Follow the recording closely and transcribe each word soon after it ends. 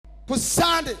ku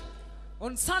Sunday,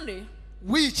 on Sunday,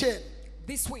 weekend,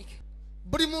 this week,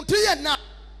 buli muntu yenna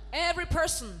every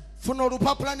person funa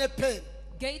olupapula ne pen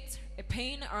get a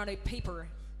pen or a paper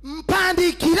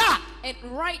mpandiikira and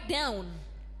write down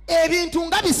ebintu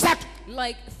nga bisatu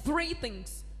like 3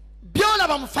 things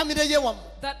byolaba mu famire ye wamu.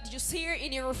 that you see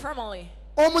in your family.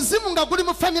 Omuzimu nga guli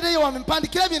mu famire ye wamu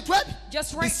mpandikira ebintu ebyo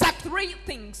Just write bisatu. 3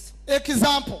 things.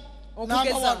 Example,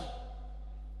 number 1.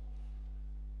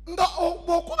 Nga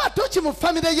okuba toki mu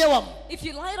famire ye wamu, If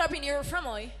you light up in your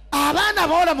family, abaana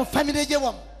bawala mu famire ye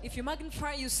wamu if you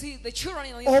magnify, you see the children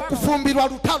in your family. okufumbirwa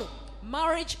lutalo.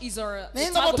 Marriage is our Naye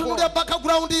nga batunulira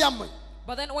background yammwe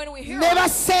But then when we hear ne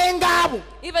basengaabo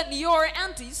even your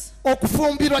aunties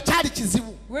okufumbirwa kyali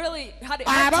kizibu. really had a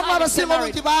Abamu hard time to abasinga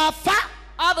married. obungi baafa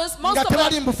Others, most nga of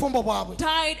tebali them mu bufumbo bwabwe.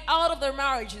 died out of their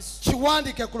marriages.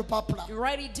 Kiwandiike ku lupapula. You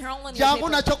write it down on your Jangu paper.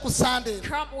 nakyo ku Sunday.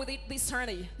 Come with it this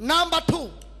Sunday. Number 2,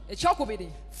 Ekyokubiri,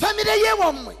 famire ye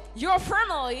wammwe your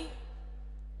family,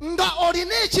 nga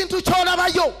olina ekintu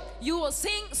ky'olabayo, you will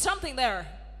sing something there.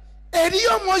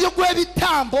 eriyo omwoyo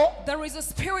gw'ebitambo There is a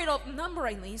spirit of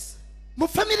numberingness. mu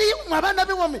famire ye wammwe. Abaana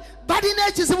be wammwe balina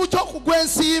ekizibu ky'okugwa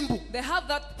ensimbu. They have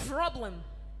that problem.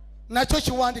 Nakyo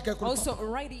kiwandiike ku Also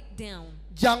lupapula. write it down.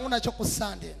 Jangu nakyo ku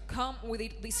Sunday. Come with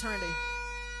it this Sunday.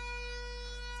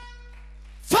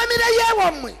 Famire ye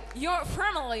wammwe Your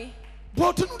family,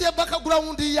 bw'otunuulira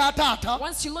background ya taata,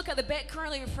 once you look at the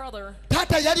background of your father,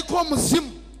 taata yaliko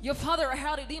omuzimu your father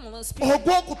had a demon spirit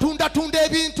ogw'okutundatunda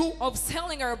ebintu of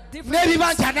selling our different things,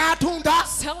 n'ebibanja n'atunda,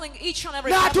 selling each and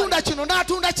every n'atunda property, kino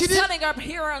n'atunda kiri. selling up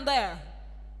here and there.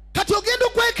 Kati ogenda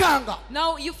okwekanga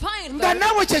Now you find nga that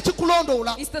naawe kye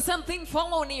kikulondoola. it's the same thing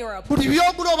following Europe. Buli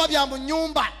by'ogula oba bya mu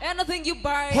nnyumba, Anything you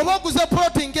buy, oba oguze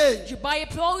ploti ng'eyo, you buy a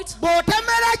plot.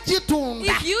 bw'otemera gitunda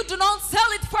If you do not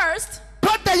sell it first,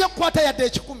 toddayo kukwata yadde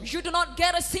ekikumi. you do not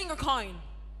get a single coin.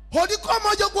 Oliko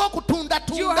omwoyo You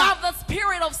gw'okutundatunda have the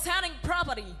spirit of selling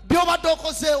property. by'obadde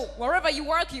okozeewo. Wherever you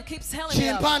work, you keep selling it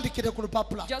up. Kimpandikire ku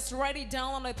lupapula. Just write it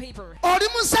down on a paper. Oli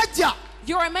musajja,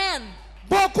 You're a man.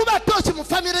 bw'okuba tooki mu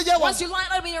famire ye Once wamu, you line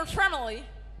up in your family,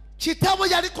 kitabo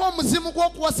yaliko omuzimu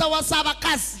gw'okuwasawasa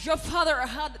abakazi your father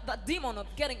had that demon of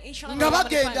getting each and nga every woman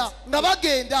bagenda friends. nga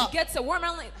bagenda He gets a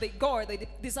woman, they go, they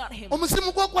desert him.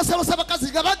 omuzimu gw'okuwasawasa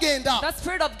abakazi nga bagenda. That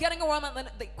spirit of getting a woman, then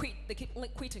they quit. They keep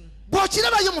quitting.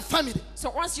 Bw'okirabayo mu famire,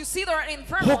 So once you see that in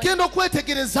family, ogenda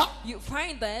okwetegereza you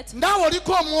find that naawe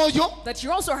oliko omwoyo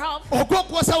you also have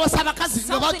ogw'okuwasawasa abakazi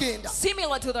nga something bagenda.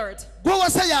 similar to that.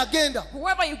 Gw'owasa yagenda,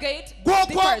 Whoever you get,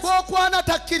 differs. gw'okwana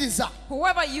takkiriza.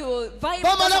 Whoever you vibe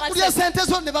Bamala doesn't kulya accept. sente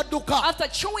zo ne badduka. After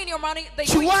chewing your money, they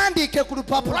quit. Kiwandiike ku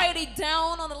lupapula. Write it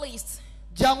down on the list.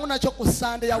 Jangu nakyo ku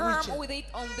Sunday ya Come weekend. with it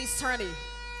on this Sunday.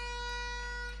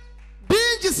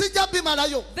 Bingi sijja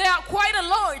bimalayo, There are quite a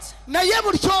lot, naye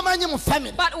buli ky'omanyi mu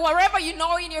famire, but wherever you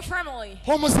know in your family,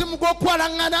 omuzimu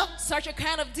gw'okwalaŋŋana, such a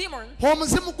kind of demon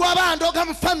omuzimu gw'abandooga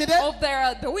mu famire, of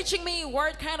their bewitching me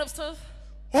word kind of stuff,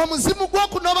 omuzimu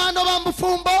gw'okunobandoba mu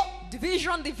bufumbo,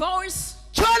 division, divorce,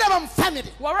 ky'olaba mu famire,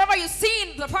 wherever you see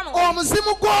in the family,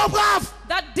 omuzimu gw'obwavu.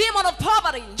 that demon of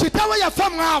poverty. Kitawe yafa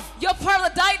mwavu Your father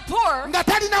died poor, nga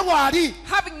talina waali,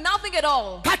 having nothing at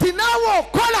all, kati naawe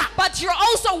okola but you're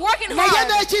also working naye hard,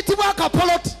 n'ekiyitibwa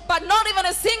akapoloti but not even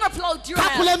a single plot do you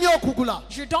have. kakulemye okugula.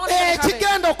 You don't even have it.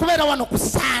 Ekigenda okubeera wano ku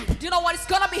Sunday, Do you know what is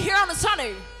going to be here on a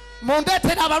Sunday?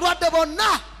 mundeetera abalwadde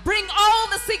bonna, Bring all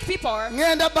the sick people.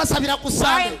 ŋŋenda basabira ku I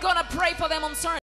Sunday. am going to pray for them on Sunday.